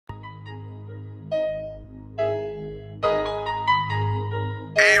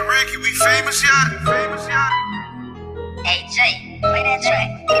Frankie, we famous yet? Famous yet? Hey Jay, play that track.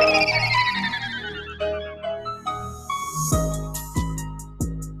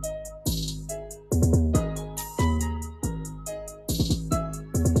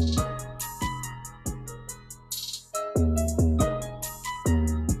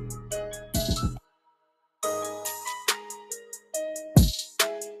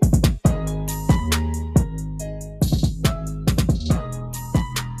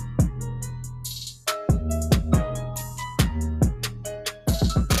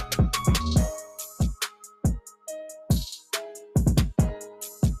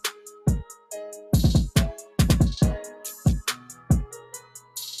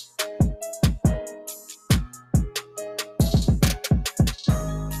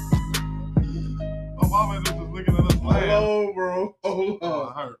 Hello, bro. Hold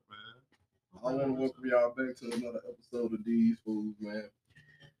on. I hurt, man. I want to welcome y'all back to another episode of These Fools, man.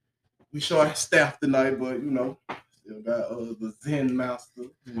 We short staff tonight, but you know, still got the Zen Master.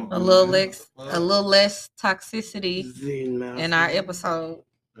 A little less toxicity Zen Master. in our episode.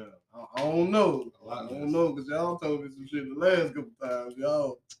 Yeah, I don't know. I don't know because y'all told me some shit the last couple times.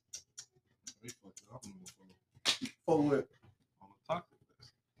 Y'all. For what?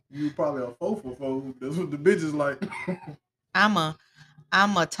 You probably a four for four. That's what the bitches like. I'm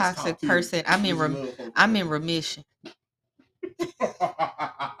a toxic person. I'm in remission.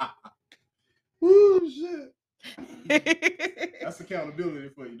 Ooh, shit. That's accountability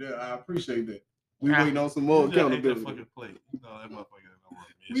for you there. I appreciate that. We waiting on some more accountability.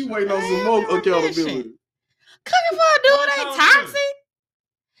 We waiting on some more accountability. Cooking for a dude ain't toxic.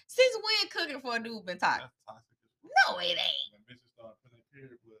 Since when cooking for a dude been toxic? No, it ain't.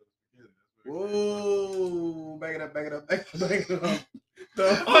 Whoa, back it up.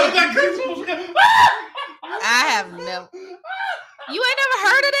 I have never. You ain't never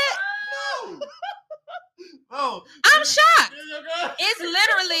heard of that? No. I'm shocked.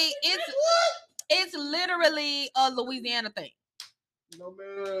 It's literally a Louisiana thing. No,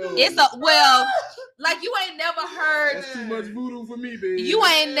 man. It's like you ain't never heard. That's too much voodoo for me, baby. You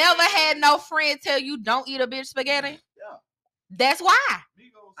ain't never had no friend tell you don't eat a bitch spaghetti. Yeah. That's why.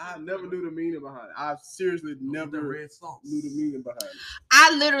 I never knew the meaning behind it. I seriously never knew the meaning behind it.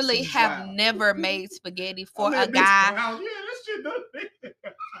 I literally have never made spaghetti for a guy. Yeah, this shit does it.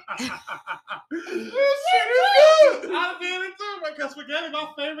 This shit is good. I did it too, because spaghetti my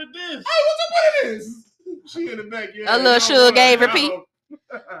favorite dish. Hey, what's up with this? She in the back. Yeah, A little sugar gave repeat.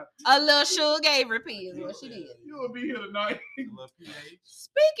 A little sugar gave repeat is what she did. You'll be here tonight.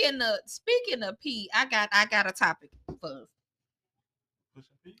 Speaking of P, I got a topic for.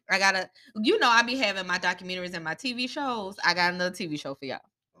 I be having my documentaries and my TV shows. I got another TV show for y'all.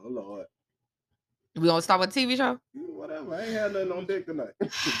 Oh Lord. We gonna start with the TV show? Whatever. I ain't had nothing on deck tonight.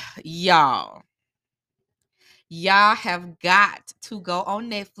 Y'all have got to go on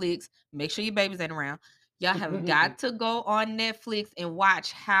Netflix. Make sure your babies ain't around. Y'all have got to go on Netflix and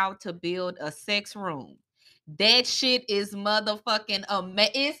watch How to Build a Sex Room. That shit is motherfucking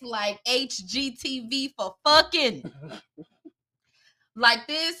amazing. It's like HGTV for fucking. Like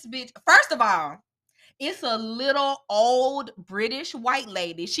this bitch. First of all, it's a little old British white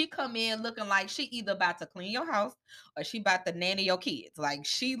lady. She come in looking like she either about to clean your house or she about to nanny your kids. Like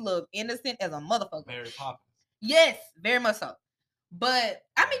she look innocent as a motherfucker. Mary Poppins. Yes, very much so. But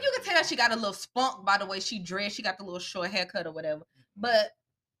I mean, you can tell she got a little spunk by the way she dressed. She got the little short haircut or whatever. But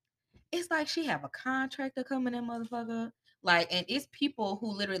it's like she have a contractor coming in, motherfucker. Like, and it's people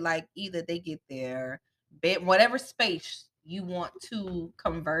who literally like either they get their bed, whatever space you want to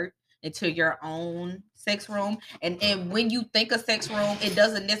convert into your own sex room. And when you think of sex room, it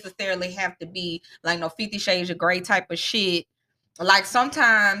doesn't necessarily have to be like no 50 Shades of Grey type of shit. Like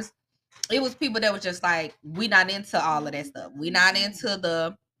sometimes it was people that was just like, we not into all of that stuff. We not into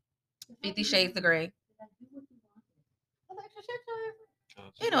the 50 Shades of Grey.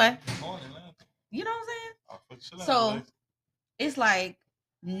 Anyway, you know what I'm saying? So it's like,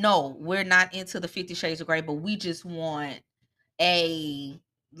 no, we're not into the 50 Shades of Grey, but we just want it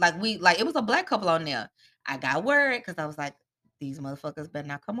was a black couple on there. I got worried because I was like, these motherfuckers better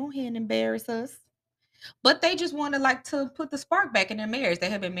not come on here and embarrass us. But they just wanted like to put the spark back in their marriage. They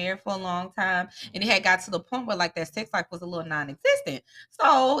had been married for a long time, and it had got to the point where like their sex life was a little non-existent.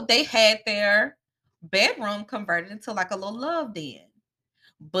 So they had their bedroom converted into like a little love den.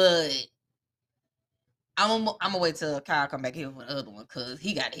 But I'm gonna wait till Kyle come back here for the other one because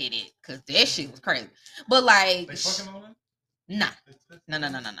he got to hit it because that shit was crazy. But like, They fucking on it? No.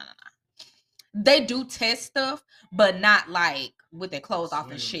 They do test stuff, but not like with their clothes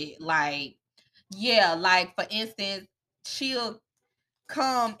off and shit. Like, yeah, like for instance,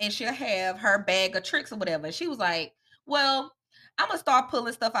 come and she'll have her bag of tricks or whatever. And she was like, well, I'm gonna start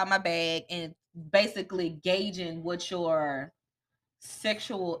pulling stuff out my bag and basically gauging what your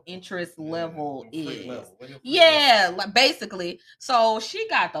sexual interest level is. Yeah, like basically. So she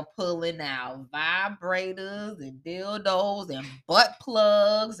got the pulling out vibrators and dildos and butt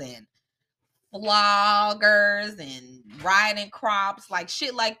plugs and floggers and riding crops, like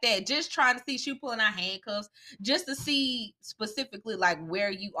shit like that. Just trying to see, she pulling out handcuffs just to see specifically like where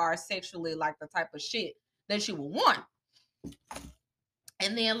you are sexually, like the type of shit that you would want.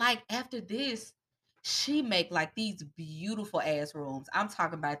 And then like after this, she make like these beautiful ass rooms. I'm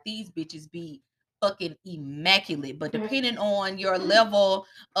talking about these bitches be fucking immaculate, but depending on your level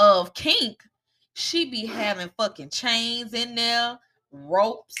of kink, she be having fucking chains in there,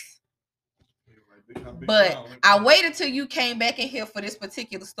 ropes. But I waited till you came back in here for this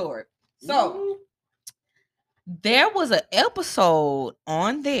particular story. So there was an episode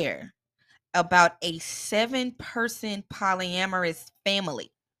on there about a 7-person polyamorous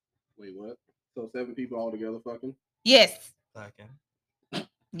family. Wait, what? So 7 people all together fucking? Yes. Okay.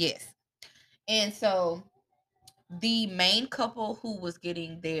 Yes. And so the main couple who was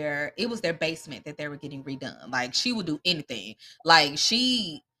getting it was their basement that they were getting redone. Like she would do anything. Like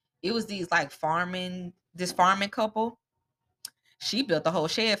it was these like farming couple. She built the whole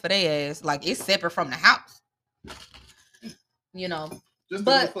shed for their ass. Like it's separate from the house. You know. Just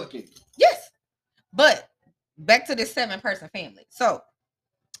but fucking. Yes. But back to this 7-person family. So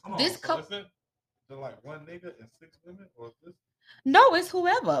this couple. Is it like one nigga and 6 women, or is this? No, it's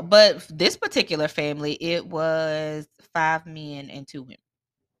whoever. But this particular family, it was 5 men and 2 women.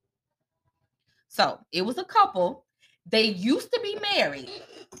 So it was a couple. They used to be married.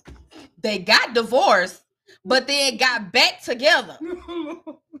 They got divorced, but then got back together.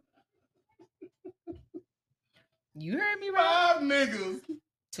 You heard me right? 5 niggas.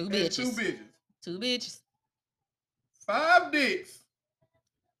 2 bitches. 2 bitches. 2 bitches. 5 dicks.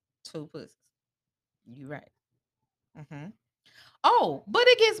 2 pussies. You right. Mm-hmm. Oh, but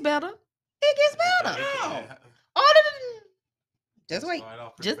it gets better. It gets better. Oh, just wait.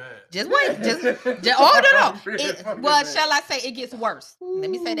 Just wait. Just oh no. Well, shall I say it gets worse? Let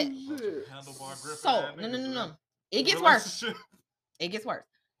me say that. So no. It gets worse. It gets worse.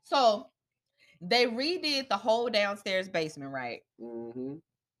 So they redid the whole downstairs basement, right? Mm-hmm.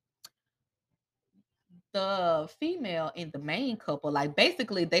 The female in the main couple, like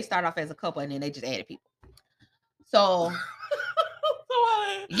basically they start off as a couple and then they just added people. So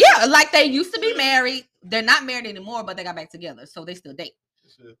yeah, like they used to be married. They're not married anymore, but they got back together, so they still date.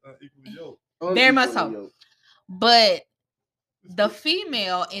 Very much so. But the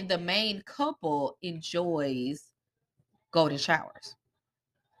female in the main couple enjoys golden showers.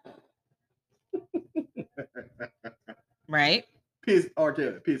 Right? Piss R.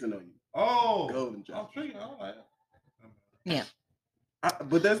 Kelly pissing on you. Oh, golden showers. Yeah.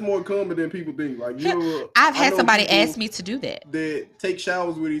 But that's more common than people think. Like I've had somebody ask me to do that. They take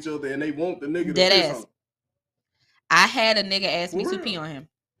showers with each other and they want the nigga to dead piss ass. on. I had a nigga ask me to pee on him.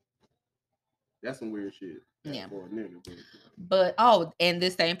 That's some weird shit. Yeah. For a nigga, but and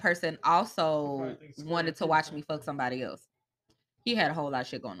this same person also wanted to watch me fuck somebody else. He had a whole lot of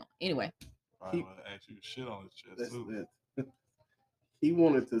shit going on. Anyway. He actually shit on his chest too. He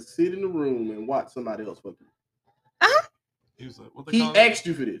wanted to sit in the room and watch somebody else fuck him. Uh-huh. He asked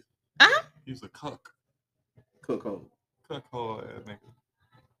you for this. Uh-huh. He was a cuck. Cuckold. Cuckold nigga.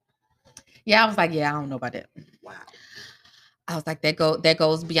 Yeah, I was like, yeah, I don't know about that. Wow. I was like, that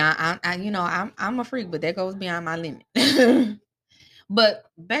goes beyond. I'm a freak, but that goes beyond my limit.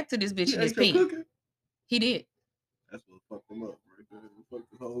 But back to this bitch and his pee. He did. That's what fucked him up, right there. Fucked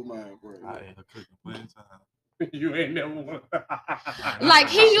his whole mind, bro. I ain't a cooking plenty time. You ain't never won. Like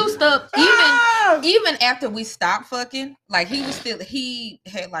he used to even after we stopped fucking, like he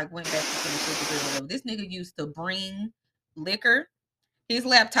had like went back to finish or whatever. This nigga used to bring liquor, his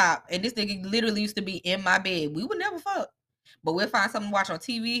laptop, and this nigga literally used to be in my bed. We would never fuck, but we'll find something to watch on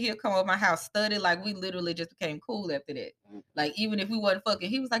TV. He'll come over my house, study. Like we literally just became cool after that. Like even if we wasn't fucking,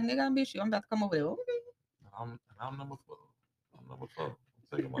 he was like, "Nigga, I miss you. I'm about to come over there." Okay. I'm number 4. I'm number 4.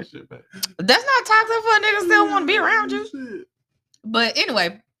 Taking my shit back. That's not toxic for a nigga still want to be around you. Shit. But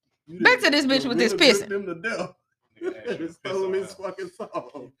anyway, back to this bitch with this pissing. Him to death. Stole him his fucking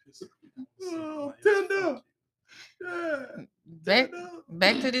song. Oh, tender. Yeah.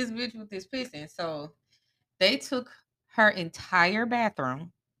 Back to this bitch with this pissing. So they took her entire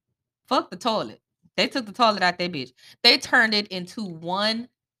bathroom. Fuck the toilet. They took the toilet out that bitch. They turned it into one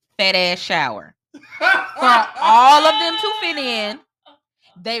fat ass shower for all of them to fit in.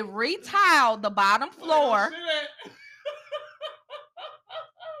 They retiled the bottom floor.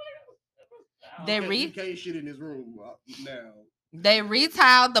 You can't shit in this room now. They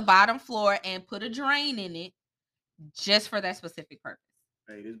retiled the bottom floor and put a drain in it just for that specific purpose.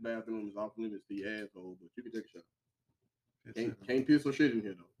 Hey, this bathroom is off limits to your asshole, but you can take a shot. Can't piss or shit in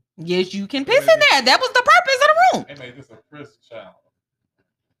here though. Yes, you can piss in there. That was the purpose of the room. They made this a press shower.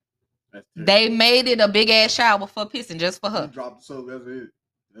 They made it a big ass shower for pissing just for her. You drop the soap. That's it.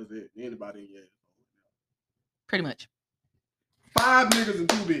 Anybody in your asshole. Pretty much. 5 niggas and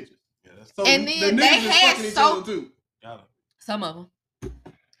 2 bitches. Yeah, so and then they had so too. Some of them.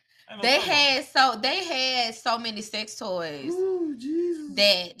 They had so many sex toys. Ooh, Jesus.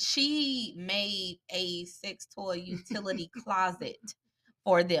 That she made a sex toy utility closet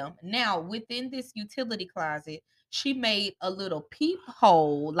for them. Now, within this utility closet, she made a little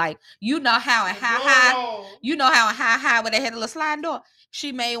peephole, like you know how in high where they had a little sliding door.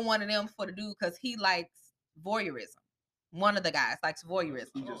 She made one of them for the dude because he likes voyeurism. One of the guys likes voyeurism.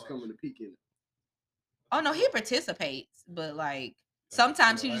 He just coming to peek in it. Oh no, he participates, but like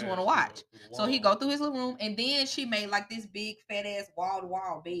sometimes he just want to watch. So he go through his little room, and then she made like this big fat ass wall to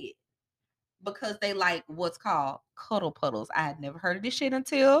wall bed because they like what's called cuddle puddles. I had never heard of this shit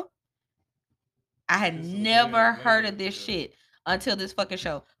until this fucking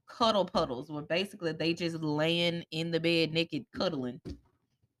show. Cuddle puddles were basically they just laying in the bed naked cuddling.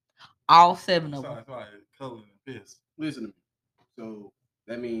 All 7 of them. Like cuddling and piss. Listen to me. So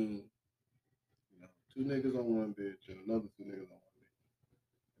that means 2 niggas on one bitch and another 2 niggas on one bitch.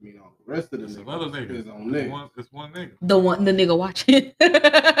 I mean, all the rest of the niggas is on niggas. It's one nigga. The nigga watching.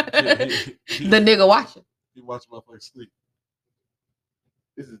 The nigga watching. He watch motherfuckers sleep.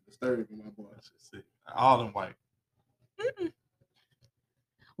 This is disturbing, my boy. All them white. Mm-mm.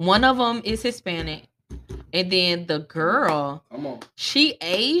 One of them is Hispanic, and then the girl, she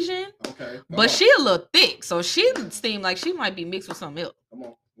Asian, but she a little thick, so she seemed like she might be mixed with something else. Come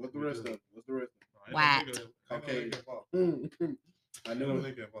on, what's the rest of it? White. Okay. I know.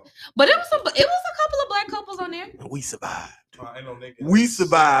 But it was a couple of black couples on there. We survived. We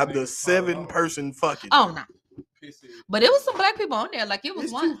survived the 7-person fucking. Oh no. But it was some black people on there. Like it was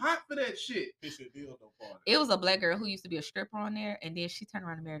it's one. Too hot for that shit. It was a black girl who used to be a stripper on there, and then she turned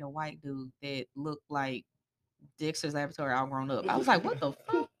around and married a white dude that looked like Dexter's Laboratory all grown up. I was like, what the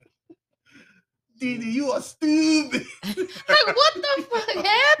fuck? Didi, you are stupid. Like, what the fuck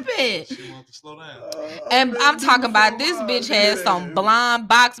happened? She wanted to slow down. And I'm talking about this bitch had some blonde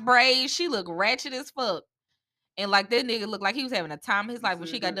box braids. She looked ratchet as fuck. And like that nigga looked like he was having a time of his life when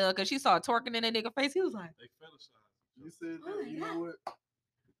she got done because she saw twerking in that nigga face. He was like, you said that, you know what?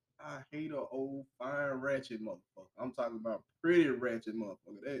 I hate an old fine ratchet motherfucker. I'm talking about pretty ratchet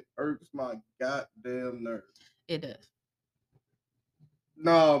motherfucker. That irks my goddamn nerves. It does.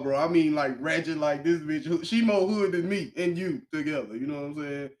 Nah, bro. I mean, like ratchet, like this bitch. She more hood than me and you together. You know what I'm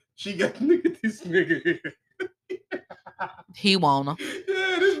saying? She got this nigga here. He wanna.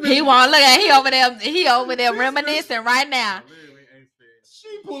 Yeah, this bitch. He wanna. Look at he over there reminiscing right now.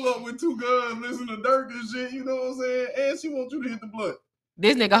 She pull up with 2 guns, listen to Dirk and shit. You know what I'm saying? And she wants you to hit the blunt.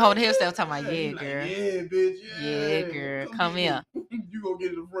 This nigga holding himself talking about, yeah, like, girl. Yeah, bitch. Yeah, girl. Come here. You gonna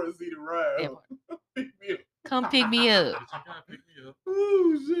get in the front seat and ride. Pick me up. Come pick me up.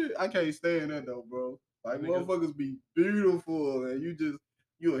 Oh shit. I can't stand that though, bro. Like motherfuckers be beautiful and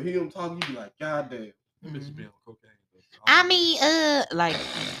you'll hear them talking, you be like, God damn. I mean, like,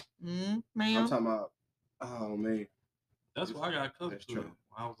 ma'am. I'm talking about, oh man. That's why I got cooked to when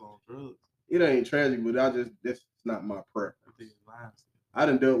I was on drugs. It ain't tragic, but that's not my preference. I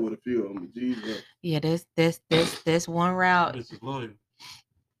done dealt with a few of them. Jesus. Yeah, that's one route. This is loyal.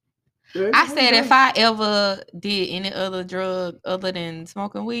 Yeah, I said if I ever did any other drug other than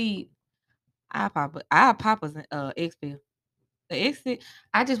smoking weed, I pop an X pill. The X pill.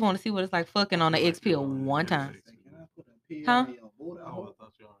 I just want to see what it's like fucking on the X pill one time. Huh? I thought you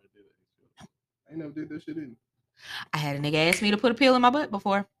already did it. I never did that shit in. I had a nigga ask me to put a pill in my butt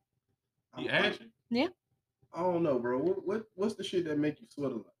before. He asked you? Yeah. I don't know, bro. What's the shit that make you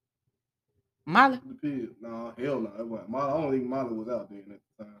sweat a lot? Molly. The pill. No, hell no. It wasn't. I don't think Molly was out there at the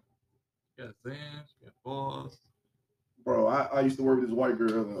time. You got Zans, you got balls. Bro, I used to work with this white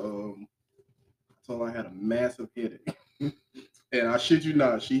girl. I told her I had a massive headache. And I shit you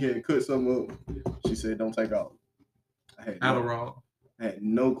not, she had cut something up. She said, don't take off. I had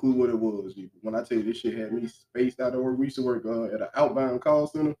no clue what it was. When I tell you this shit had me spaced out of work. We used to work at an outbound call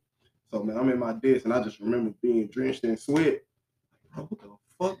center. So, man, I'm in my desk, and I just remember being drenched in sweat. Bro, what the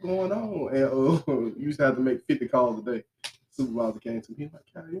fuck going on? And you used to have to make 50 calls a day. Supervisor came to me, like,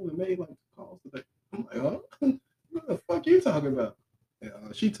 God, you only made like 2 calls today. I'm like, huh? What the fuck you talking about?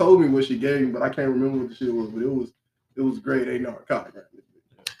 And, she told me what she gave me, but I can't remember what the shit was. But it was great. Ain't narcotic.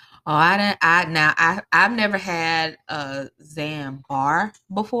 Oh, I've never had a Zan bar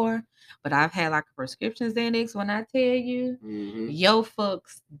before, but I've had like a prescription Xanax. When I tell you, yo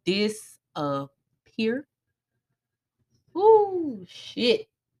fucks disappear. Ooh, shit.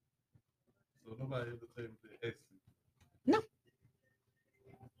 So nobody ever tell me the ecstasy. No.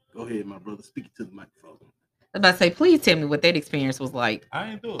 Go ahead, my brother. Speak it to the microphone. I was about to say, please tell me what that experience was like.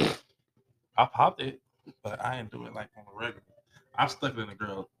 I ain't do it. I popped it, but I ain't do it like on the regular. I stuck it in a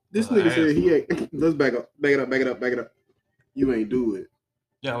girl. This nigga said he ain't. Let's back up. Back it up. You ain't do it.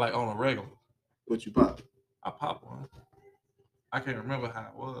 Yeah, like on a regular. What you pop? I popped one. I can't remember how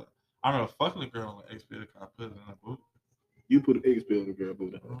it was. I remember fucking a girl on the X pill. I put it in a boot. You put an X pill in a girl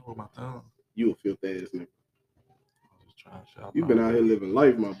boot. With my tongue. You a filth ass nigga. I was just trying to shout. You been out here living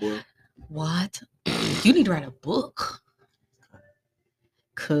life, my boy. What? You need to write a book.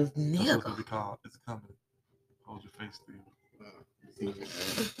 Cause nigga. It's coming. Hold your face still.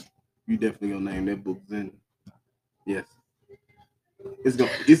 You definitely gonna name that book Zen. Yes.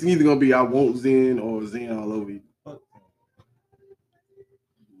 It's either gonna be I Want Zen or Zen all over you.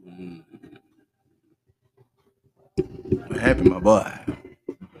 What happened, my boy?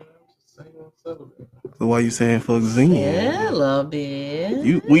 So why you saying fuck Zen? Yeah, a little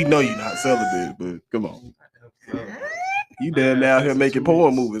bit. We know you're not celibate, but come on. You damn out here making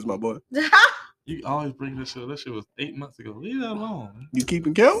porn movies, my boy. You always bring this shit. That shit was 8 months ago. Leave that alone. You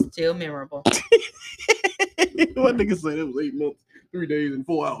keeping count? Still memorable. What nigga say that was 8 months, 3 days, and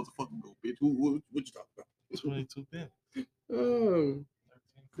 4 hours a fucking go, bitch? What you talking about? 22 minutes.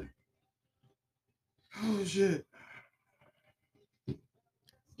 Oh shit.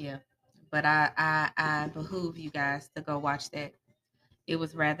 Yeah, but I behoove you guys to go watch that. It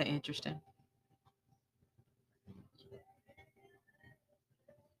was rather interesting.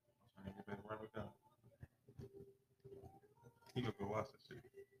 He gonna go watch that shit.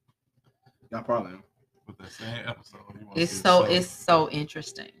 Y'all probably am. With that same episode. It's so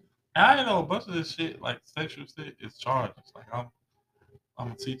interesting. And I know a bunch of this shit, like sexual shit, is charges. Like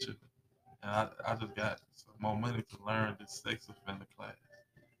I'm a teacher, and I just got some more money to learn this sex offender class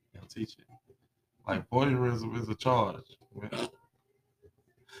and teach it. Like voyeurism is a charge.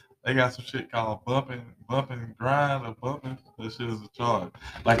 They got some shit called bumping grind or bumping. That shit is a charge.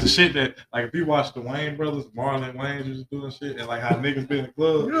 Like the shit that, like if you watch the Wayne brothers, Marlon Wayne used to doing shit, and like how niggas be in the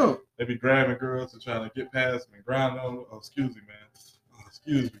club, they be grabbing girls and trying to get past them and grind on them. Oh, excuse me, man.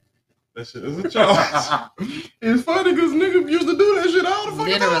 Excuse me. That shit is a charge. It's funny because niggas used to do that shit all the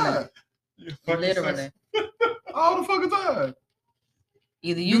fucking time. Literally. All the fucking time.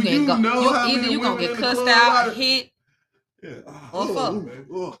 Either you gonna get cussed out, hit, or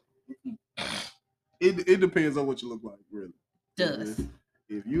fuck. It depends on what you look like, really. Does.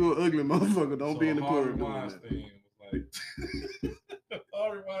 If you an ugly motherfucker, don't be in the club doing that.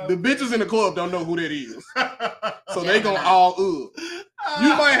 The bitches in the club don't know who that is. So they gon' all You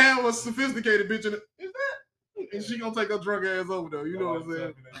might have a sophisticated bitch in it. Is that? And she gonna take her drunk ass over though. You know what I'm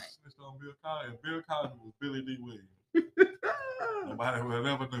saying? Bill Cosby was Billy D. Williams. Nobody would have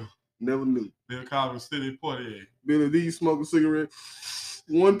never knew. Never knew. Bill Cosby was Sidney Poitier. Billy D smoking a cigarette.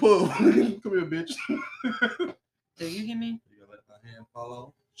 One puff. Come here, bitch. Do you hear me? You gotta let my hand fall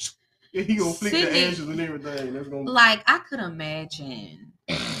off. Yeah, he gonna flick the ashes and everything. That's gonna like I could imagine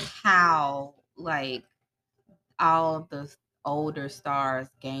how like all the older stars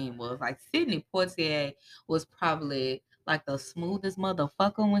game was. Like Sidney Poitier was probably like the smoothest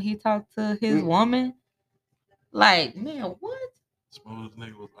motherfucker when he talked to his woman. Like, man, what? Smoothest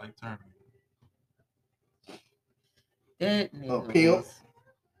nigga was Ike Turner. That nigga was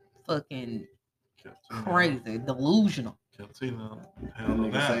fucking crazy, delusional.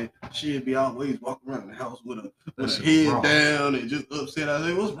 She'd be always walking around the house with her head down and just upset. I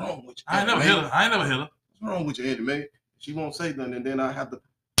say, what's wrong with you? I ain't never hit her. What's wrong with you, Eddie, man? She won't say nothing, and then I have to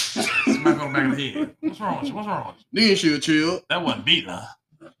smack on the back of the head. What's wrong with you? Then she'll chill. That wasn't beating her.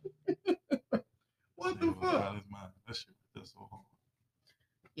 What the fuck? That shit was so hard.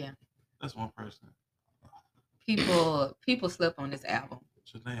 Yeah. That's one person. People slept on this album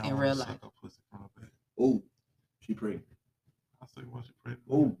in real life. Oh, she pregnant. I say, what's she pregnant?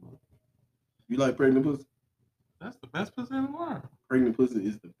 Oh, you like pregnant pussy? That's the best pussy in the world. Pregnant pussy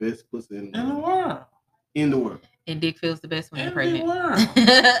is the best pussy in the world. In the world. And dick feels the best when you're pregnant.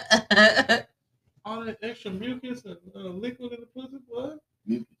 All that extra mucus and liquid in the pussy, what?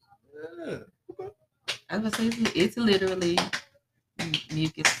 Mucus. Yeah. I was gonna say it's literally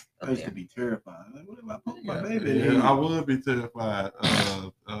mucus. I used to be terrified. Like, what if I put my baby? Yeah, I would be terrified.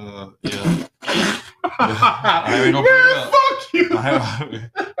 Yeah. I ain't gonna bring it up. Fuck you.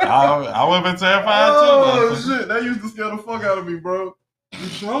 I would have been terrified too. Oh shit, that used to scare the fuck out of me, bro. You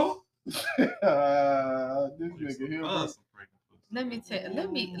sure? This nigga here, bro. Let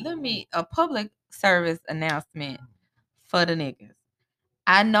me a public service announcement for the niggas.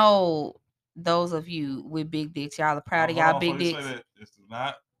 I know those of you with big dicks, y'all are proud of y'all big dicks. This does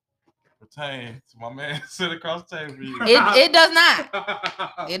not pertain to my man sitting across the table. It does not.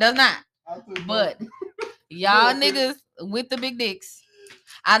 It does not. But y'all niggas with the big dicks,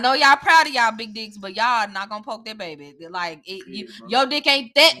 I know y'all proud of y'all big dicks, but y'all not gonna poke that baby. Like your dick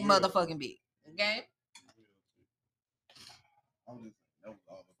ain't that motherfucking big. Okay.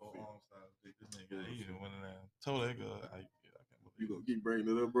 Told that girl, you gonna keep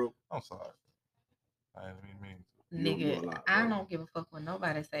bringing it up, bro? I'm sorry. I didn't mean to. Nigga, I don't give a fuck what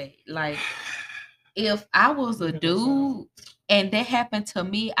nobody say. Like, if I was a dude and that happened to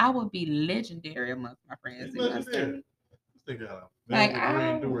me, I would be legendary amongst my friends. You know what I'm saying? Like,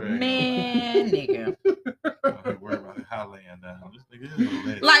 man, nigga.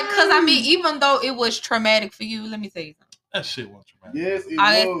 Like, cause I mean, even though it was traumatic for you, let me tell you something. That shit was traumatic. Yes, it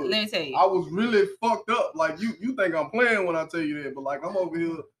was. Let me tell you. I was really fucked up. Like, you think I'm playing when I tell you that, but like, I'm over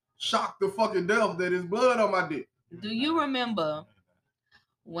here shocked to fucking death that there's blood on my dick. Do you remember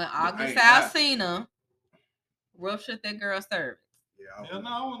when August Alsina ruptured that girl's cervix? Yeah, no,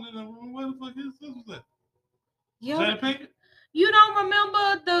 I wasn't in the room. Where the fuck is this? Was that? Yo, Jada Pinkett? You don't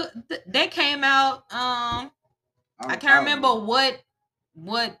remember the that came out? I can't remember what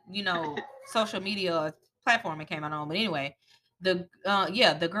social media platform it came out on, but anyway, the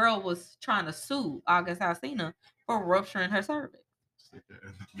girl was trying to sue August Alsina for rupturing her cervix.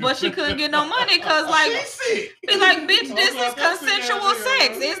 But she couldn't get no money because, like, be like, bitch, this is consensual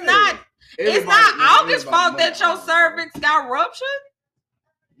sex. It's not August's fault that your cervix got ruptured.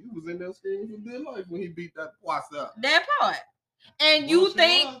 You was in there screaming for dear life when he beat that twice up. That part. And you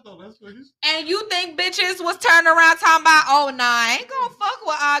think bitches was turning around talking about, oh nah, I ain't gonna fuck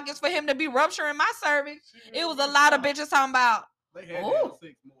with August for him to be rupturing my cervix. It was a lot of bitches talking about, oh,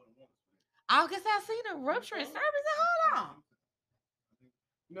 August Alsina rupturing cervix. Hold on.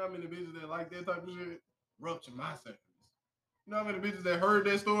 You know how many bitches that like that type of shit? Rupture my cervix. You know how many bitches that heard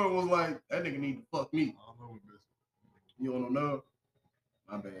that story and was like, that nigga need to fuck me. I don't know what bitch. You don't know?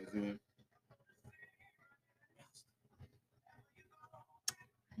 My bad, Zen.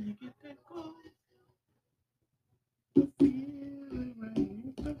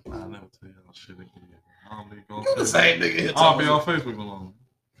 I'll never tell y'all shit again. I don't be on the same nigga. I'll be on Facebook alone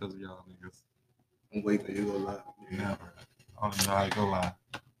because of y'all niggas. I'm waiting for you to go live. Never. I don't know how to go live.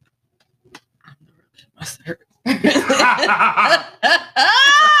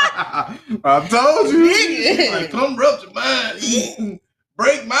 I told you. Like, come rupture mine.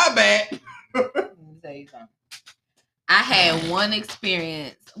 Break my back. Let me tell you something. I had one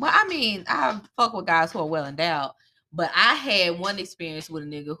experience. Well, I mean, I fuck with guys who are well endowed, but I had one experience with a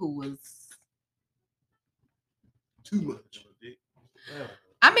nigga who was too much.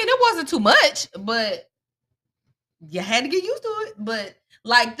 I mean, it wasn't too much, but you had to get used to it. But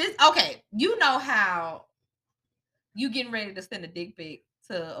like this, okay, you know how you getting ready to send a dick pic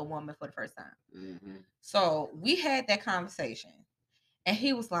to a woman for the first time. Mm-hmm. So we had that conversation, and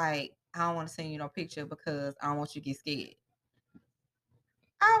he was like, I don't want to send you no picture because I don't want you to get scared.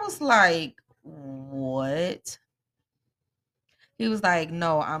 I was like, what? He was like,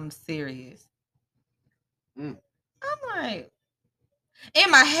 no, I'm serious. I'm like,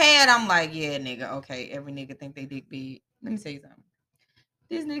 in my head, I'm like, yeah, nigga, okay, every nigga think they dick big. Let me tell you something.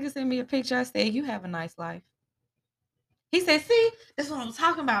 This nigga sent me a picture. I said, you have a nice life. He said, see, that's what I'm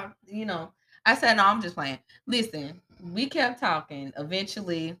talking about. You know, I said, no, I'm just playing. Listen, we kept talking.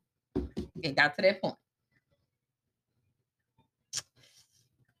 Eventually, it got to that point.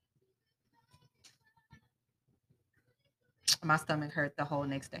 My stomach hurt the whole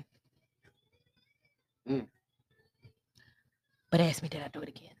next day. But ask me, did I do it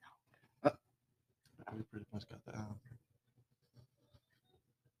again? No. We pretty much got the album.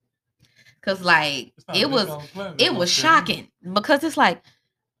 Cause like it was shocking because it's like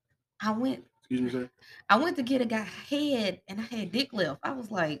I went to get a guy head and I had dick left. I was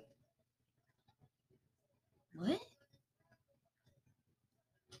like, what?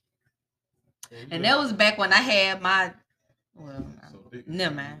 And that was back when I had my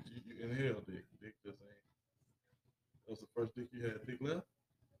never mind. You inhaled dick. Dick just ain't. That was the first dick you had dick left?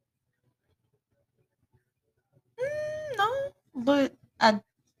 No, but I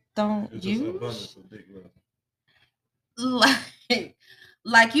don't use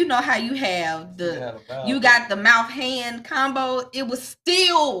like you know how you have you got the mouth hand combo. It was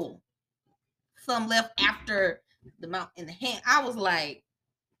still some left after the mouth and the hand. I was like,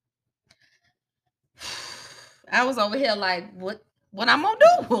 I was over here like, what What I'm gonna do?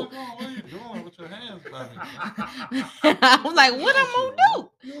 What are you doing with your hands? I'm like, what I'm gonna do?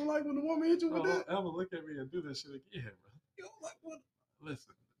 You don't like when the woman hit you with that? Don't ever look at me and do this shit again, bro. You don't like what?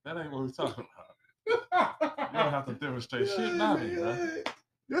 Listen, that ain't what we're talking about. You don't have to demonstrate shit, not me, bro.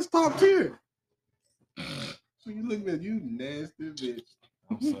 That's top tier. So you looking at you nasty bitch.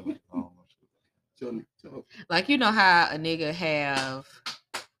 I'm sorry. I don't know. Tell me. Like, you know how a nigga have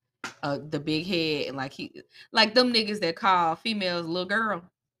the big head, and like them niggas that call females little girl.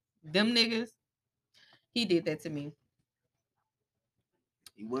 Them niggas. He did that to me.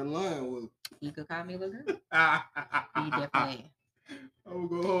 He wasn't lying, was he? He could call me little girl. He definitely. I would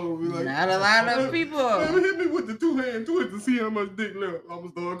go home and be like, not a lot of people. Man, hit me with the 2-hand twist to see how much dick left. I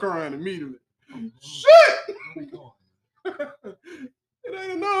would start crying immediately. Shit! It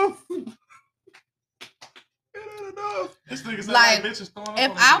ain't enough. This nigga said like bitches throwing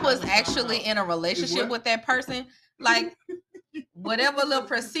if up I was actually in a relationship with that person, like whatever little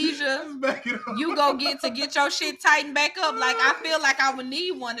procedure you go get your shit tightened back up, like I feel like I would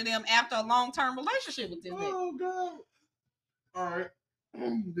need one of them after a long-term relationship with this nigga. Oh God! All right,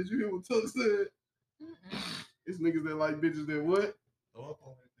 did you hear what Tuck said? It's niggas that like bitches that what?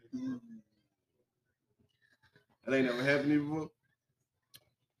 That ain't never happened to you before.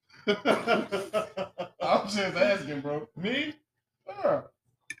 I'm just asking, bro. Me? Yeah.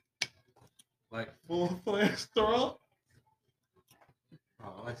 Like full fledged throw?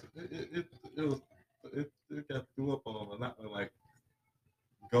 Oh, it got threw up on, not like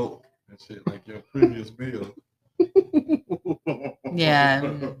goat and shit like your previous meal. Yeah.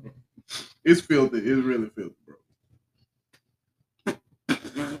 It's filthy. It's really filthy, bro.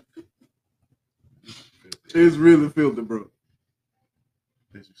 It's really filthy, bro.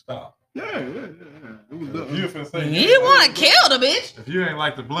 Did you stop? Yeah. It was done. You didn't want to kill the bitch. If you ain't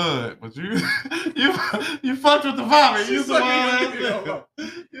like the blood, but you fucked with the vomit. You was a wild ass nigga.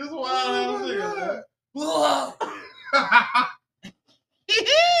 You was a wild ass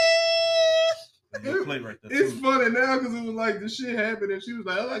nigga. Play right there. It's funny now because it was like the shit happened and she was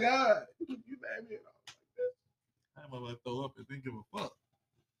like, "Oh my God, you mad me?" I'm gonna throw up and didn't give a fuck.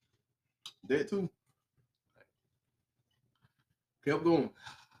 That too. Kept going.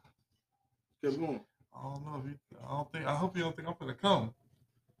 I don't know if you. I hope you don't think I'm gonna come.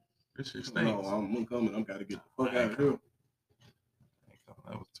 This shit stinks. No, I'm coming. I'm gotta get the fuck out of here.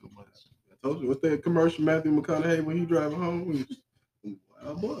 That was too much. I told you, what's that commercial Matthew McConaughey when he driving home?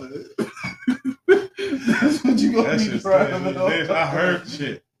 Wow, boy. That's what you gonna be driving home. I heard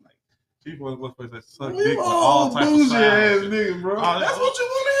shit. Like, people in place that suck dick with all types of sounds. Ass nigga, bro. That's what you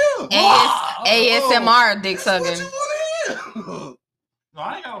want to hear. ASMR dick sucking. That's what you want to hear. No,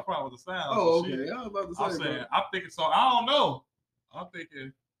 I ain't got a problem with the sound. Oh, okay. I was about to say, I'm saying, I'm thinking, so I don't know. I'm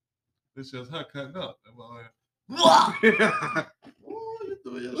thinking it's just her cutting up. Oh, you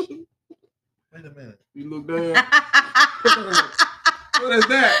threw your shit. Wait a minute. You look down. What is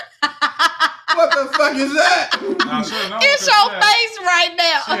that? What the fuck is that? Nah, sure, no, it's your face right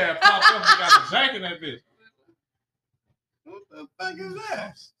now. She had popped up and got a jack in that bitch. What the fuck is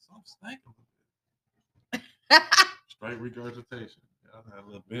that? Some stinking. Straight regurgitation. I had a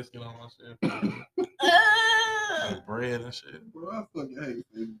little biscuit on my shit. Like bread and shit. Bro, I fucking hate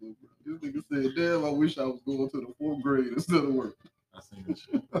Facebook, bro. This nigga said, damn, I wish I was going to the 4th grade instead of work. I seen this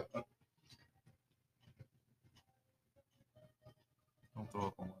shit. Don't throw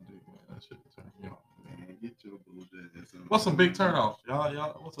up on my dick, man. That shit turn me off. Man, get your bullshit ass on. What's some big turnoffs?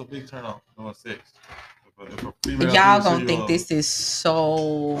 Y'all, what's a big turnoff doing sex? Y'all gonna think this is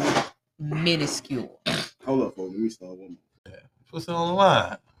so minuscule. Hold up, folks. Let me start one more. Yeah. What's on the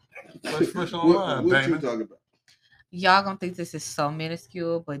line? What's on the line, what you talking about? Y'all gonna think this is so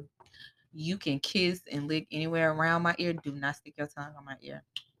minuscule, but you can kiss and lick anywhere around my ear. Do not stick your tongue on my ear.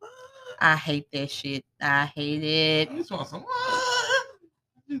 I hate that shit. I hate it. You want some?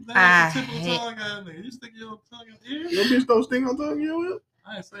 You stick your tongue in your ear? Your bitch don't stick on tongue in your ear?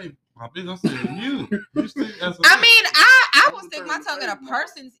 I ain't say my bitch. I said you. You stick as a I mean, I will stick my tongue in a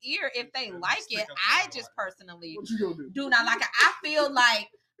person's ear if they like it. I just personally do not like it. I feel like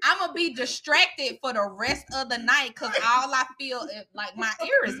I'm gonna be distracted for the rest of the night because all I feel is like my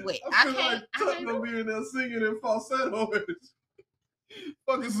ear is wet. I can't. Tuck gonna be in there singing in falsetto.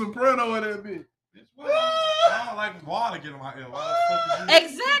 Fucking soprano in that bitch. I don't like water to get in my ear.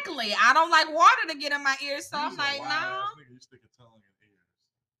 Exactly. I don't like water to get in my ear, so I'm like, no. You stick your tongue in ears.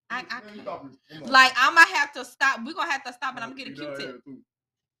 I can't. Like, I'm gonna have to stop. We're gonna have to stop, and I'm getting a Q-tip.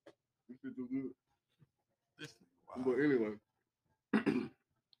 But anyway,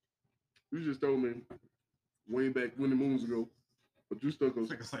 you just told me way back 20 moons ago, but you stuck on.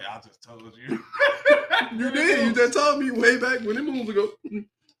 I say I just told you. You did. You just told me way back when it moons ago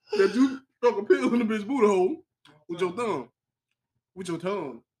that you stuck a pill in the bitch booty hole with your thumb. With your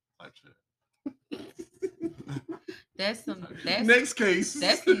tongue. That's next case.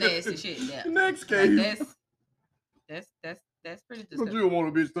 That's some nasty shit. Yeah. Next case. Like that's pretty But disgusting. you don't want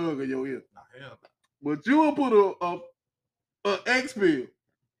a bitch tongue in your ear. Nah, hell no. But you will put a X pill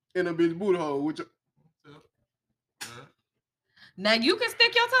in a bitch booty hole with your. Now you can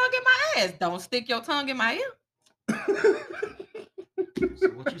stick your tongue in my ass. Don't stick your tongue in my ear. So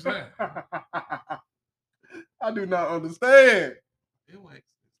what you saying? I do not understand.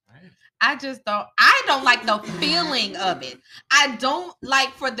 I don't like the feeling of it. I don't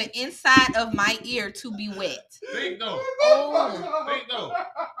like for the inside of my ear to be wet. Think though. Think though.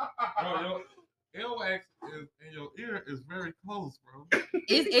 Bro, your earwax in your ear is very close, bro.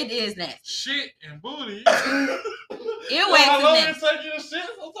 It is nasty. Shit and booty. Earwax is nasty. Take you to shit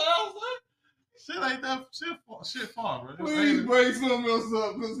sometimes, shit like that. Shit far, bro. Please break something else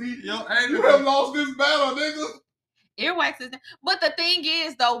up, because you have lost this battle, nigga. Earwax is, but the thing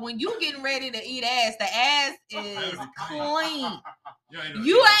is though, when you getting ready to eat ass, the ass is clean.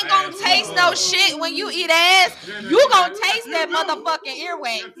 You ain't gonna taste no shit when you eat ass. You gonna taste that motherfucking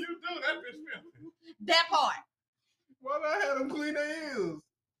earwax. If you do, that bitch filthy. That part. Why not have them clean their ears?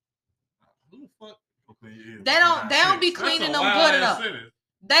 Who the fuck clean your ears? They don't be cleaning them good enough.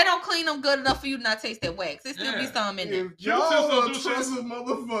 They don't clean them good enough for you to not taste that wax. There still be some in there. If y'all trust a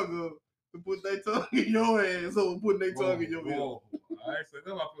motherfucker to put their tongue in your ass or putting their tongue in your ear.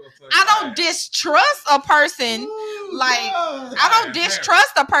 I don't distrust a person. I don't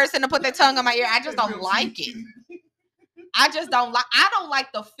distrust a person to put their tongue in my ear. I just don't like it. I don't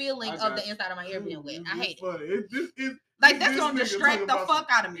like the feeling of the inside of my ear being wet. I hate it. Like that's gonna distract the fuck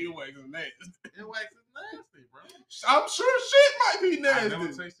out of me. Earwax is nasty. Earwax is nasty, bro. I'm sure shit might be nasty. I never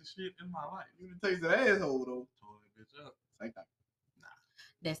tasted shit in my life. You done tasted asshole though. Tore that bitch up. Same thing. Nah,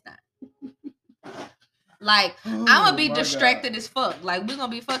 that's not. Like I'm gonna be distracted as fuck. Like we're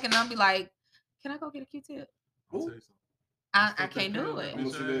gonna be fucking. And I'll be like, can I go get a Q-tip? I can't do it.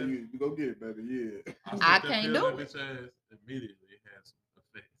 You go get it, baby. Yeah. I can't do it. Bitch ass immediately had some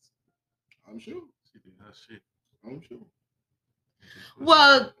effects. I'm sure. She did her shit. I'm sure.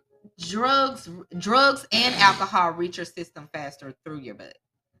 Well, drugs and alcohol reach your system faster through your butt.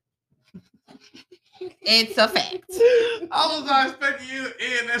 It's a fact. I was not expecting you to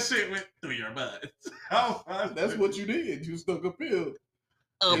end that shit went through your butt. That's what you did. You stuck a pill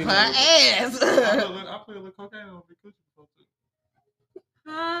up her ass. I put a little cocaine on the coochie before too.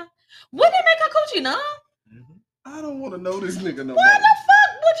 Huh? Wouldn't it make her coochie numb? Mm-hmm. I don't want to know this nigga no more. Why the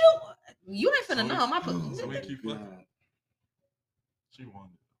fuck would you? You ain't finna know my pussy. So we keep fucking. She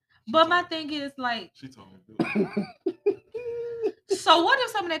wanted. But my thing is like. She told me to do it. So what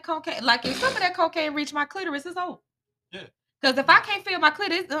if some of that cocaine, like if some of that cocaine reach my clitoris, it's over. Yeah. Because if I can't feel my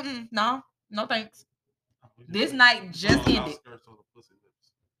clitoris, no thanks. This night just ended.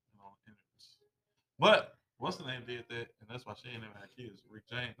 But what's the name did that, and that's why she ain't never had kids. Not Rick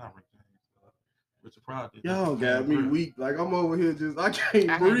James. Richard Pryor did. Y'all got me weak. Like I'm over here I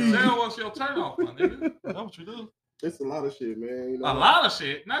can't breathe. Tell what's your turn off, my nigga. That's what you do. It's a lot of shit, man. You know, a lot of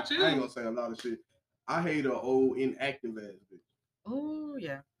shit, not you. I ain't gonna say a lot of shit. I hate an old inactive ass bitch. Oh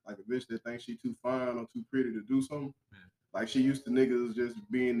yeah. Like a bitch that thinks she too fine or too pretty to do something. Yeah. Like she used to niggas just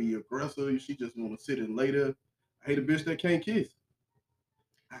being the aggressor. She just want to sit and lay there. I hate a bitch that can't kiss.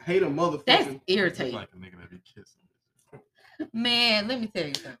 I hate a motherfucker. That's irritating. Like a nigga that be kissing. Man, let me tell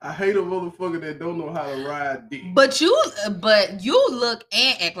you something. I hate a motherfucker that don't know how to ride dick. But you look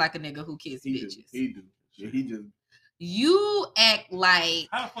and act like a nigga who kisses bitches. He do. Yeah, he just. You act like.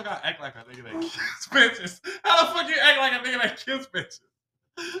 How the fuck I act like a nigga that kiss bitches? How the fuck you act like a nigga that kiss bitches?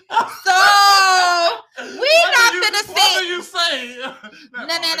 So we not finna say. What do you say? No.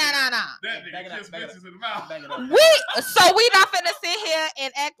 That nigga kiss bitches in the mouth. We not finna sit here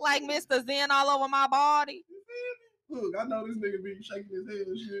and act like Mr. Zen all over my body. Look, I know this nigga be shaking his head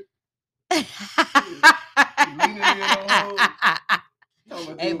and shit.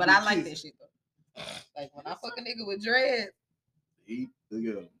 Hey, but I like that shit though. Like when I fuck a nigga with dreads. You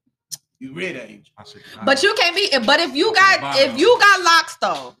red ain't you? But you can't be. But if you got locks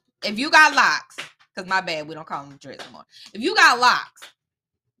though, because my bad, we don't call them dreads anymore. If you got locks,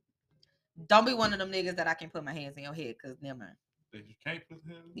 don't be one of them niggas that I can put my hands in your head. Because never mind. You can't put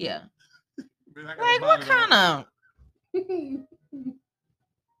hands. Yeah. Like what kind of?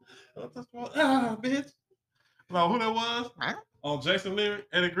 Bitch. No, who that was? Huh? On Jason Lyric,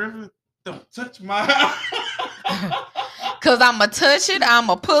 Eddie Griffin. Don't touch my Cause I'ma touch it,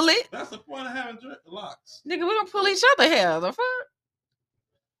 I'ma pull it. That's the point of having locks. Nigga, we gonna pull each other hair. The fuck?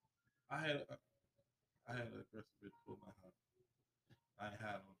 I had I had an aggressive bitch pull my hair. I ain't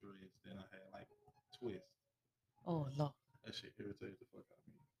had no dreads. Then I had like twists. Oh Lord. That shit irritated the fuck out of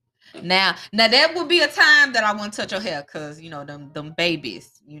me. Now that would be a time that I wouldn't touch your hair, cause you know them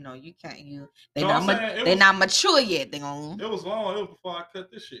babies, you know you can't they not mature yet. They gon'. It was long. It was before I cut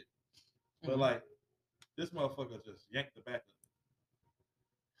this shit. But like this motherfucker just yanked the back of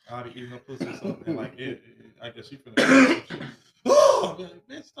it. I'll be eating her pussy or something, and like I guess she finna. Oh,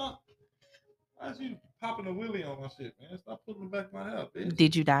 bitch, stop! Why's you popping a willy on my shit, man? Stop putting it back in my hair, bitch.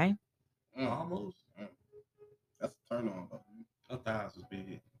 Did you die? Almost. That's a turn on, though. Her thighs was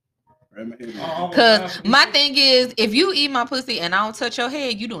big. Cause my thing is, if you eat my pussy and I don't touch your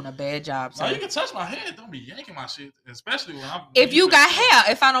head, you doing a bad job. No, you can touch my head. Don't be yanking my shit, especially when I'm. If you got hair,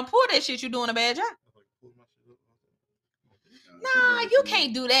 if I don't pull that shit, you doing a bad job. Nah, you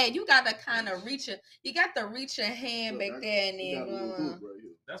can't do that. You got to kind of reach your. You got to reach your hand back there and then.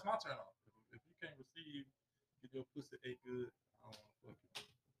 That's my turn off. If you can't receive, get your pussy ate good. I don't want to fuck you.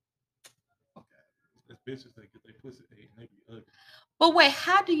 Okay, there's bitches that get their pussy ate and they be ugly. But wait,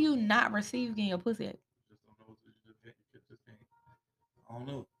 how do you not receive getting your pussy ate? Just don't know. Just can't. I don't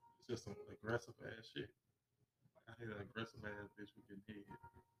know. It's just some aggressive ass shit. I hate an aggressive ass bitch who get head.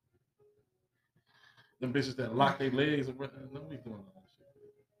 Them bitches that lock their legs around. Let me doing all that shit.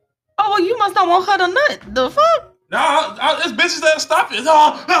 Oh, well, you must not want her to nut. The fuck? No, there's bitches that stop it.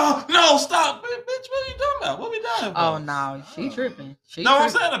 No, stop. Bitch, what are you talking about? What we doing? Oh, no. She tripping. I'm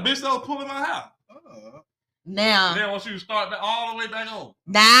saying a bitch that was pulling my hair. Now, then once you start back all the way back home.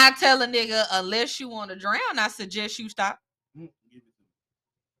 Now I tell a nigga, unless you want to drown, I suggest you stop. Spread it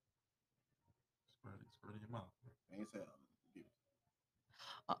in your mouth. I ain't saying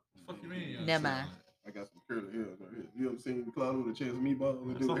fuck you mean? Never mind. I got some curly hair right here. You ever seen Cloud with a chance of meatballs?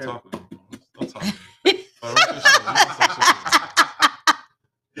 Don't talk.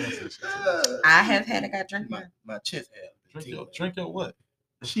 I have had a guy drink my chest hair. Drink your what?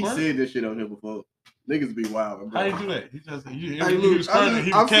 She said this shit on here before. Niggas be wild. How you do that? He just I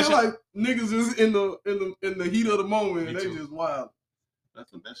feel like niggas is in the heat of the moment and they just wild.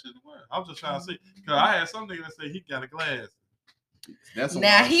 That's what that shit was. I was just trying to see because I had some nigga that say he got a glass. That's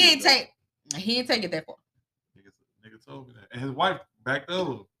now he ain't take it that far. Nigga told me that, and his wife backed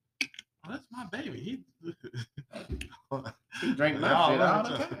over. Oh, that's my baby. He drank that shit all the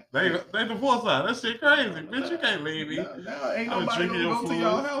time. They divorced out. That shit crazy, bitch. You can't leave me. Now ain't nobody gonna go to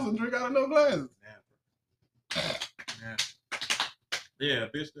y'all house and drink out of no glasses. Yeah,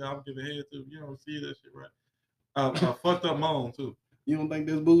 bitch. I'm giving head to. You don't see that shit, right? A fucked up moan too. You don't think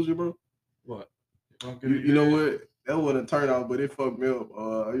that's bullshit, bro? What? You know what? That wasn't a turn off, but it fucked me up.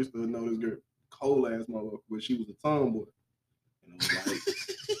 I used to know this girl, cold ass motherfucker, but she was a tomboy. And it was like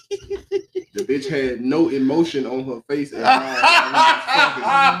the bitch had no emotion on her face at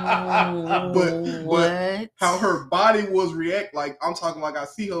all. But how her body was react, like I'm talking like I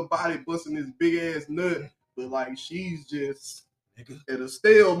see her body busting this big ass nut, but like she's just at a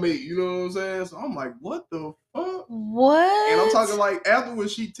stalemate, you know what I'm saying? So I'm like, what the fuck? What? And I'm talking like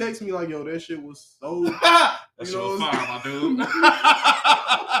afterwards, she texts me like, yo, that shit was so. That shit was fire, my dude.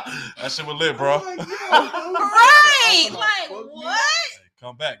 That shit was lit, bro. Like, right? Like what? Hey,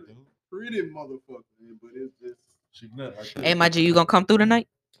 come back, dude. Pretty motherfucker, man, but it's just she nut. Right, hey, my G, you gonna come through tonight?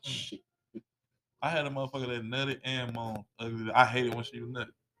 Shit. I had a motherfucker that nutted and moaned. I hated when she was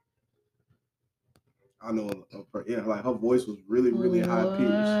nutted. I know, yeah, like her voice was really, really high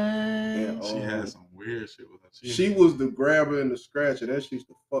pitched. And she had some weird shit with her. She was the grabber and the scratcher. That shit's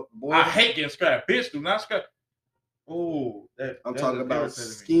the fuck boy. I hate getting scratched. Bitch, do not scratch. Oh, I'm talking about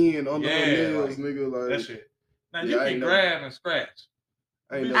skin under her nails, nigga. Like that shit. Now you can grab and scratch.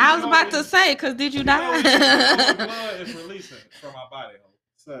 I was about to say, cause did you die? Blood is releasing from my body.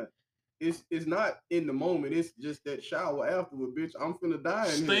 Son, it's not in the moment. It's just that shower afterward, bitch. I'm finna die.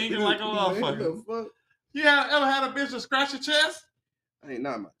 Stinging like a motherfucker. You ever had a bitch to scratch your chest? I ain't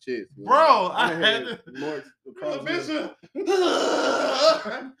not my chest, bro. I had more bitch.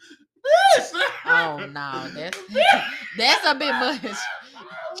 Oh no, that's a bit much.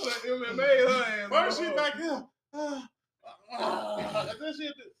 First she back here. That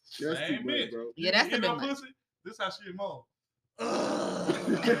shit. Same bitch, bro. Yeah, that's a bit much. Pussy, this how she moan.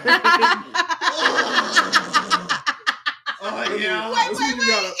 Oh yeah.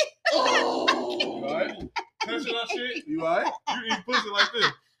 Wait. You alright? Touch that shit. You alright? You eat pussy like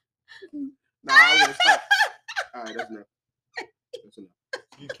this. Nah, I would've stopped. Alright, that's enough.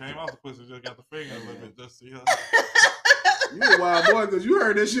 He came out the pussy, just got the finger a little bit, just see her. You a wild boy, because you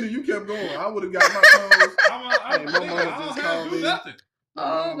heard that shit and you kept going. I would have got my toes. I don't do nothing.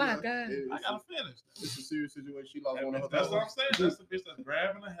 Oh my God. I gotta finish. It's a serious situation. She lost one of her That's toes. what I'm saying. That's the bitch that's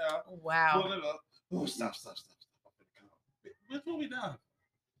grabbing the hair. Wow. Pull it up. Oh, stop. Bitch, what we down?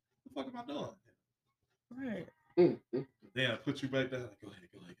 What the fuck am I doing? Right. Then I put you back down. Like, go ahead,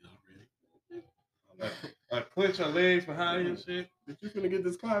 get ready. I clench her legs behind you and shit. But you finna get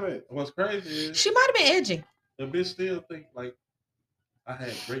this climax. What's crazy is She might have been edging. the bitch still think like I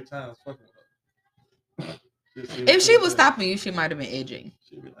had great times fucking with her. If she was stopping you, she might have been edging.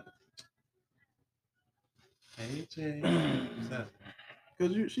 She'd be like, hey, Jay.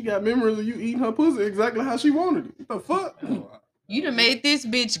 Because she got memories of you eating her pussy exactly how she wanted it. What the fuck? You done made this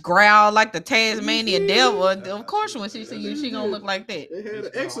bitch growl like the Tasmanian devil. Of course, when she see you, she gonna look like that. They had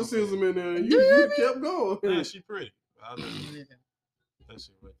an exorcism in there, and you kept going. Yeah, she pretty. That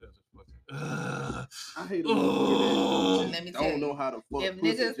shit right there. I hate it. Let me I tell don't you, know how to fuck if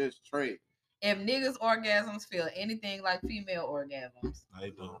pussy niggas- just trade. if niggas' orgasms feel anything like female orgasms, They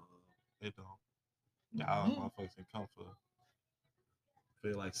don't. Y'all motherfuckers can come for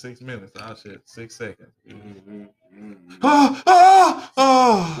feel like 6 minutes. Our shit 6 seconds.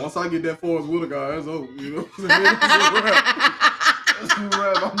 Once I get that Forrest Whitaker, that's over. You know what I'm saying? That's a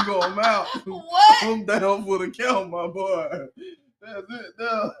wrap. I'm going out. What? I'm down for the count, my boy. That's it.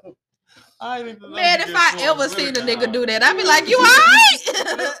 No. I ain't even Man, if I ever seen a nigga do that, I'd be like, you alright?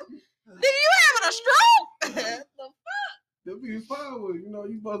 Nigga, you having a stroke? That be fine with you know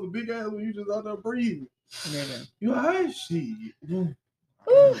you bust a big ass when you just out there breathing. Nigga. You alright, shit.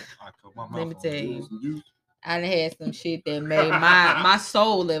 Let me tell you, I done had some shit that made my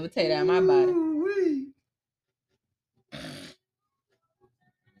soul levitate out of my body.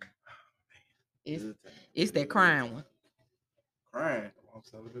 It's that crying one. Crying.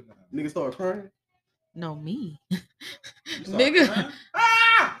 Nigga start crying. No, me. Nigga.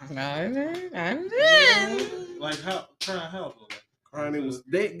 I'm like how crying how though? Crying it was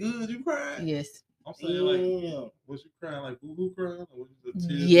that good you cried? Yes. I'm saying like was you crying like boo-hoo crying? Or was it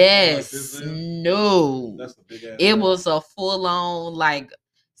tears yes. like no. That's a big ass it cry. was a full on like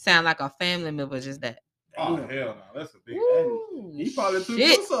sound like a family member just that. Oh hell no, that's a big Ooh, He probably took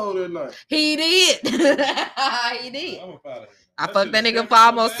shit. your soul that night. He did. He did. I'm about it. I fucked that nigga for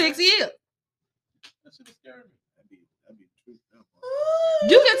almost 6 years. That shit scared me. That'd be true.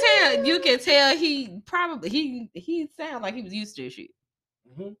 You can tell he probably he sound like he was used to this shit.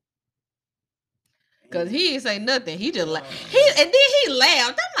 Mm-hmm. Cause he didn't say nothing. He just laughed. And then he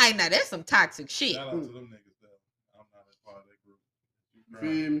laughed. I'm like, nah, that's some toxic shit. Shout out to them niggas though. I'm not a part of that group. You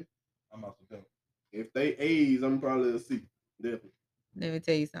feel me? I'm out the door. If they A's, I'm probably a C. Definitely. Let me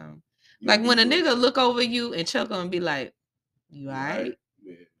tell you something. Like when a nigga look over you and chuckle and be like, you alright?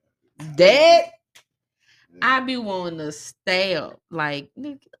 Yeah. That I be wanting to stay up. Like,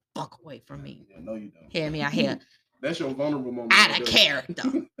 nigga, get the fuck away from me. Yeah, no, you don't. Hear me out here. That's your vulnerable moment. Out of character.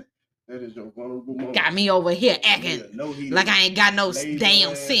 That is your vulnerable moment. Got me over here acting like I ain't got no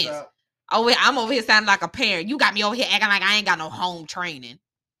damn sense. I'm over here sounding like a parent. You got me over here acting like I ain't got no home training.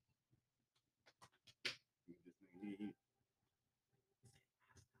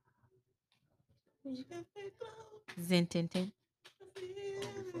 Zintintin.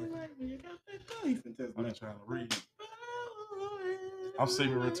 I'm just trying to read. I'm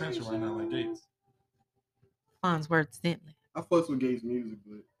saving retention right now like Gates. Farnsworth Zentley. I fucks with Gates music,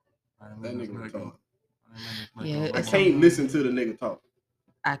 but that nigga retarded. Yeah, I can't listen to the nigga talk.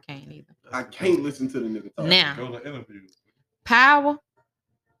 I can't either. I can't listen to the nigga talk. Now, Go to interviews. Power.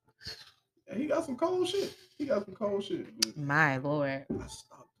 Yeah, he got some cold shit. But My lord. I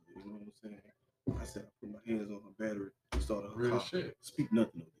stopped it. You know what I'm saying? I said I put my hands on her battery. Started her Real car. shit. Speak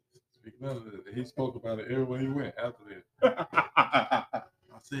nothing of Speak none of this. He spoke about it everywhere he went after this. this. I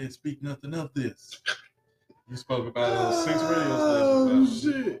said, speak nothing of this. You spoke about it on 6 radio Oh stations.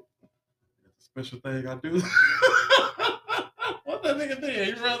 shit! The special thing I do. What that nigga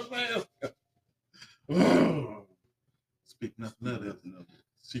did? He runs fast. Speak nothing of this.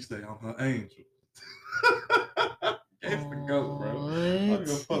 She say I'm her angel. It's the goat, bro. He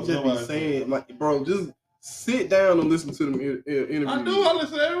just be saying, like, bro, just sit down and listen to them interviews. I do. I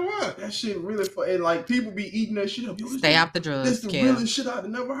listen to everyone. That shit really and like people be eating that shit up. Yo, Stay off the This drugs, the Kev. realest shit I've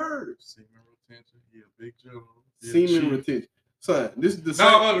never heard. Semen retention. He a big general. Semen retention. Son, this is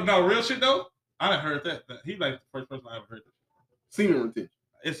the No, real shit though. I done heard that. He like the first person I ever heard that. Semen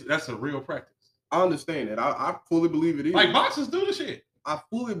retention. That's a real practice. I understand that. I fully believe it is. Like boxers do the shit. I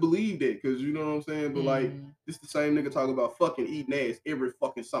fully believe that because you know what I'm saying. But like, this the same nigga talk about fucking eating ass every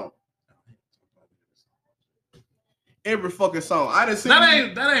fucking song. Every fucking song. I didn't see that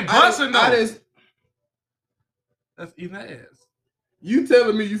ain't busting though. That's eating ass. You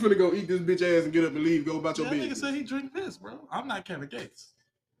telling me you finna go eat this bitch ass and get up and leave, go about your business? That nigga said he drink piss, bro. I'm not Kevin Gates.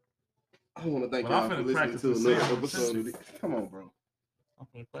 I want to thank But I'm y'all for finna listening practice to the another semen episode of this. Come on, bro.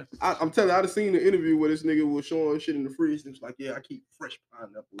 I'm telling you, I've seen the interview where this nigga was showing shit in the fridge and was like, yeah, I keep fresh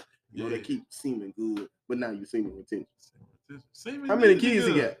pineapple. You know, they keep semen good, but now you semen retention. How many kids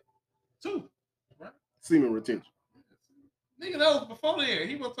he got? 2, right? Semen retention. Nigga, that was before then.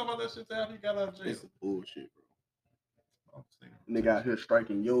 He was talking about that shit after he got out of jail. It's bullshit, bro. Nigga out here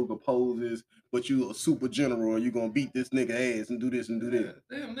striking yoga poses, but you a super general and you gonna beat this nigga ass and do this and do that.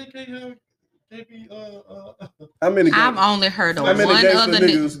 Damn, they can't be How many? I've only heard of how many one other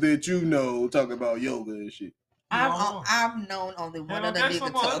niggas that you know talking about yoga and shit. I've known only one other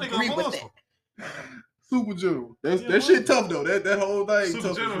nigga to agree with that. Super general. That shit tough though. That whole thing. Super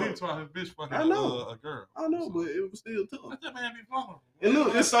tough general. He taught his bitch fucking a girl. I know, but it was still tough. Let that man be vulnerable. And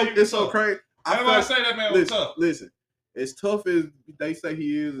look, it's so crazy. I say that man was tough. Listen, as tough as they say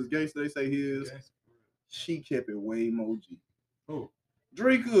he is, as gangster they say he is, she kept it way more G. Who?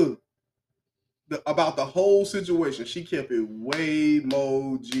 Drika. About the whole situation, she kept it way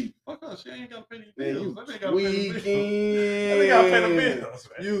more G. Fuck her, she ain't got to pay the bills. You tweaking. Gotta pay the bills,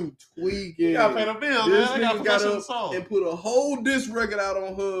 man. You tweaking. You gotta pay the bills, this man. nigga got up and put a whole diss record out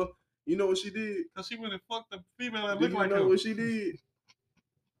on her. You know what she did? Because she went and fucked the female that Did looked like her. You know what she did?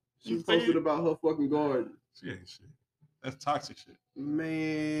 She posted about her fucking garden. She ain't shit. That's toxic shit.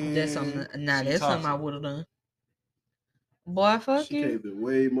 Man. That's something. That's something I would have done. Boy, fuck she you. She it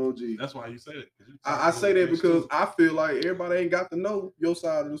way more G. That's why you say that. I say that because I feel like everybody ain't got to know your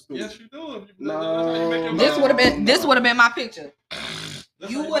side of the story. Yes, you do. This would have been. This would have been my picture.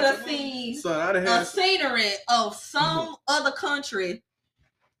 You would have seen a scenery of some other country,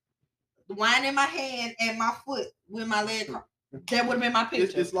 wine in my hand and my foot with my leg crossed. That would have been my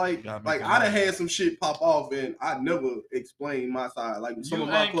picture. It's like I done had some shit pop off and I never explained my side. Like some you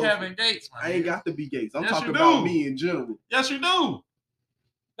of my close Kevin Gates, man. I ain't got to be Gates. I'm talking about me in general. Yes, you do.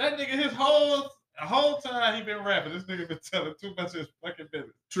 That nigga, his whole time he been rapping, this nigga been telling too much of his fucking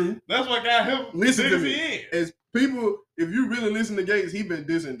business. True. That's what got him. Listen to me. As people, if you really listen to Gates, he been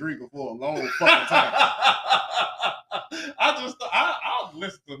dissing Drika for a long fucking time. I'll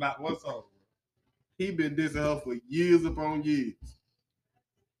listen to not one song. He been dissing her for years upon years.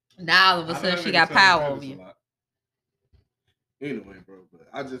 Now all of a sudden she got power over you. Anyway, bro, but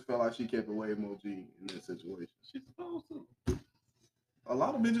I just felt like she kept it way more G in this situation. She's supposed to. A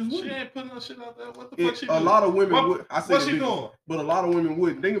lot of bitches would. She ain't putting her shit out there. What the fuck she doing? A lot of women would. I said what she doing? But a lot of women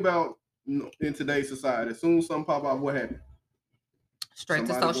would. Think about in today's society. As soon as something pop out, what happened? Straight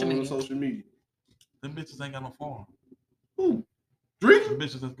to social media. Them bitches ain't got no phone. Who? Drink? Them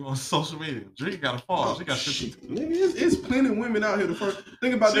bitches that's going on social media. Drink got a phone. She got shit. It's plenty of women out here. The first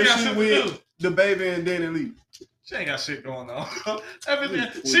think about that shit with the baby and Danny Lee. She ain't got shit going on. Everything.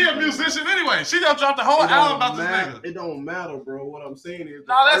 She a musician anyway. She done dropped the whole album about this nigga. It don't matter, bro. What I'm saying is,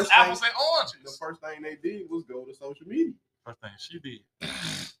 no, that's apples and oranges. The first thing they did was go to social media. First thing she did.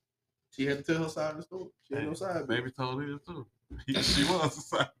 She had to tell her side of the story. She had no side. Baby told her too. She was a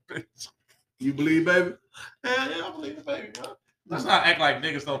side bitch. You believe, baby? Yeah, I believe the baby, bro. Let's not act like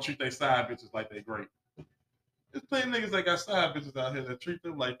niggas don't treat their side bitches like they great. There's plenty of niggas that got side bitches out here that treat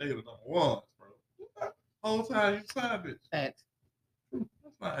them like they the number ones, bro. Whole time you side bitch. Facts. Let's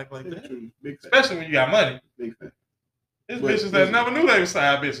not act like that. Big especially when you got money. Big fact. There's bitches that never knew they were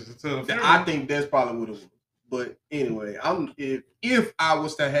side bitches until the I think that's probably what it was. But anyway, if I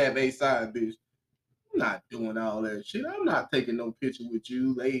was to have a side bitch, I'm not doing all that shit. I'm not taking no picture with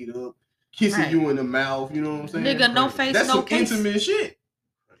you laid up, kissing you in the mouth. You know what I'm saying? Nigga, no face, that's no some case. intimate shit.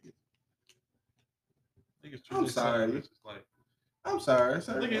 I'm sorry. I'm sorry.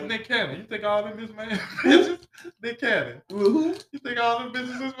 Look at Nick Cannon. You think all them bitches man bitches? Nick Cannon. Who? You think all them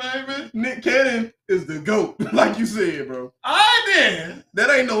bitches is man bitch? Nick Cannon is the GOAT, like you said, bro. I did.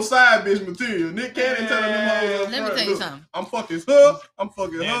 That ain't no side bitch material. Nick Cannon telling them hoes. Let me tell you something. I'm fucking her. I'm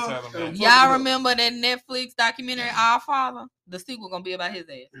fucking her. Y'all remember that Netflix documentary Our Father? The sequel gonna be about his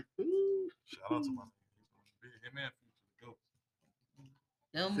ass. Shout out to my man.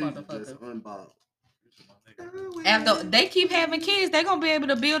 Them motherfuckers. Unbothered. After they keep having kids, they gonna be able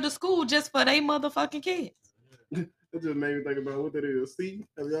to build a school just for their motherfucking kids. That just made me think about what that is. See,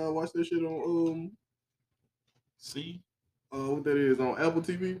 have y'all watched that shit on See? What that is on Apple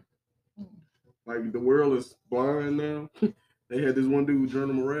TV? Like the world is blind now. They had this one dude,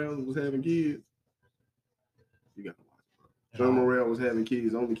 Journal Morale, who was having kids. You gotta watch it, bro. Journal Morale was having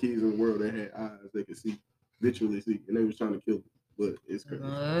kids, only kids in the world that had eyes they could see, literally see, and they was trying to kill them. But it's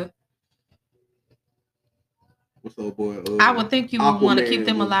crazy. What's up, boy? I would think you would want to keep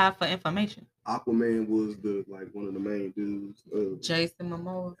them alive for information. Aquaman was one of the main dudes. Jason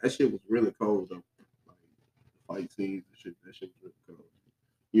Momoa. That shit was really cold though. Like fight scenes and shit. That shit was really cold.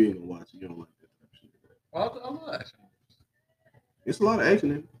 You ain't gonna watch it. You don't like that shit. I'm watching. It's a lot of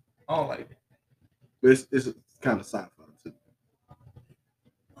action in it. I don't like it. But it's kind of sci-fi too.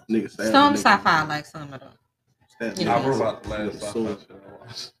 Niggas stab Some niggas. sci-fi like some of them. Stab You I know, niggas. wrote about the last So- sci-fi shit I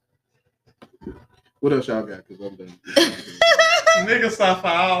watched. What else y'all got? Cause I'm done. Nigga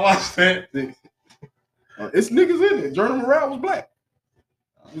sci-fi, I watched that. It's niggas in it. Jordan Morale was black.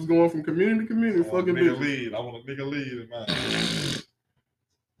 He was going from community to community. I want a Fucking nigga bitch. lead. I want a nigga lead in mine.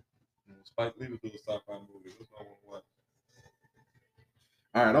 Spike Lee to do a sci-fi movie. That's what I want to watch.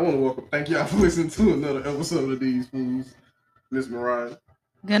 All right, I want to welcome. Thank y'all for listening to another episode of These Fools. Miss Mariah.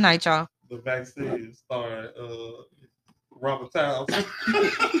 Good night, y'all. The Vaccine starring Robert Townsend.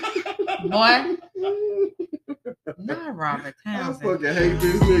 Boy, not Robert I Townsend. fucking hate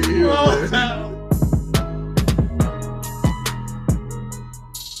this nigga here. Robert Man. Townsend.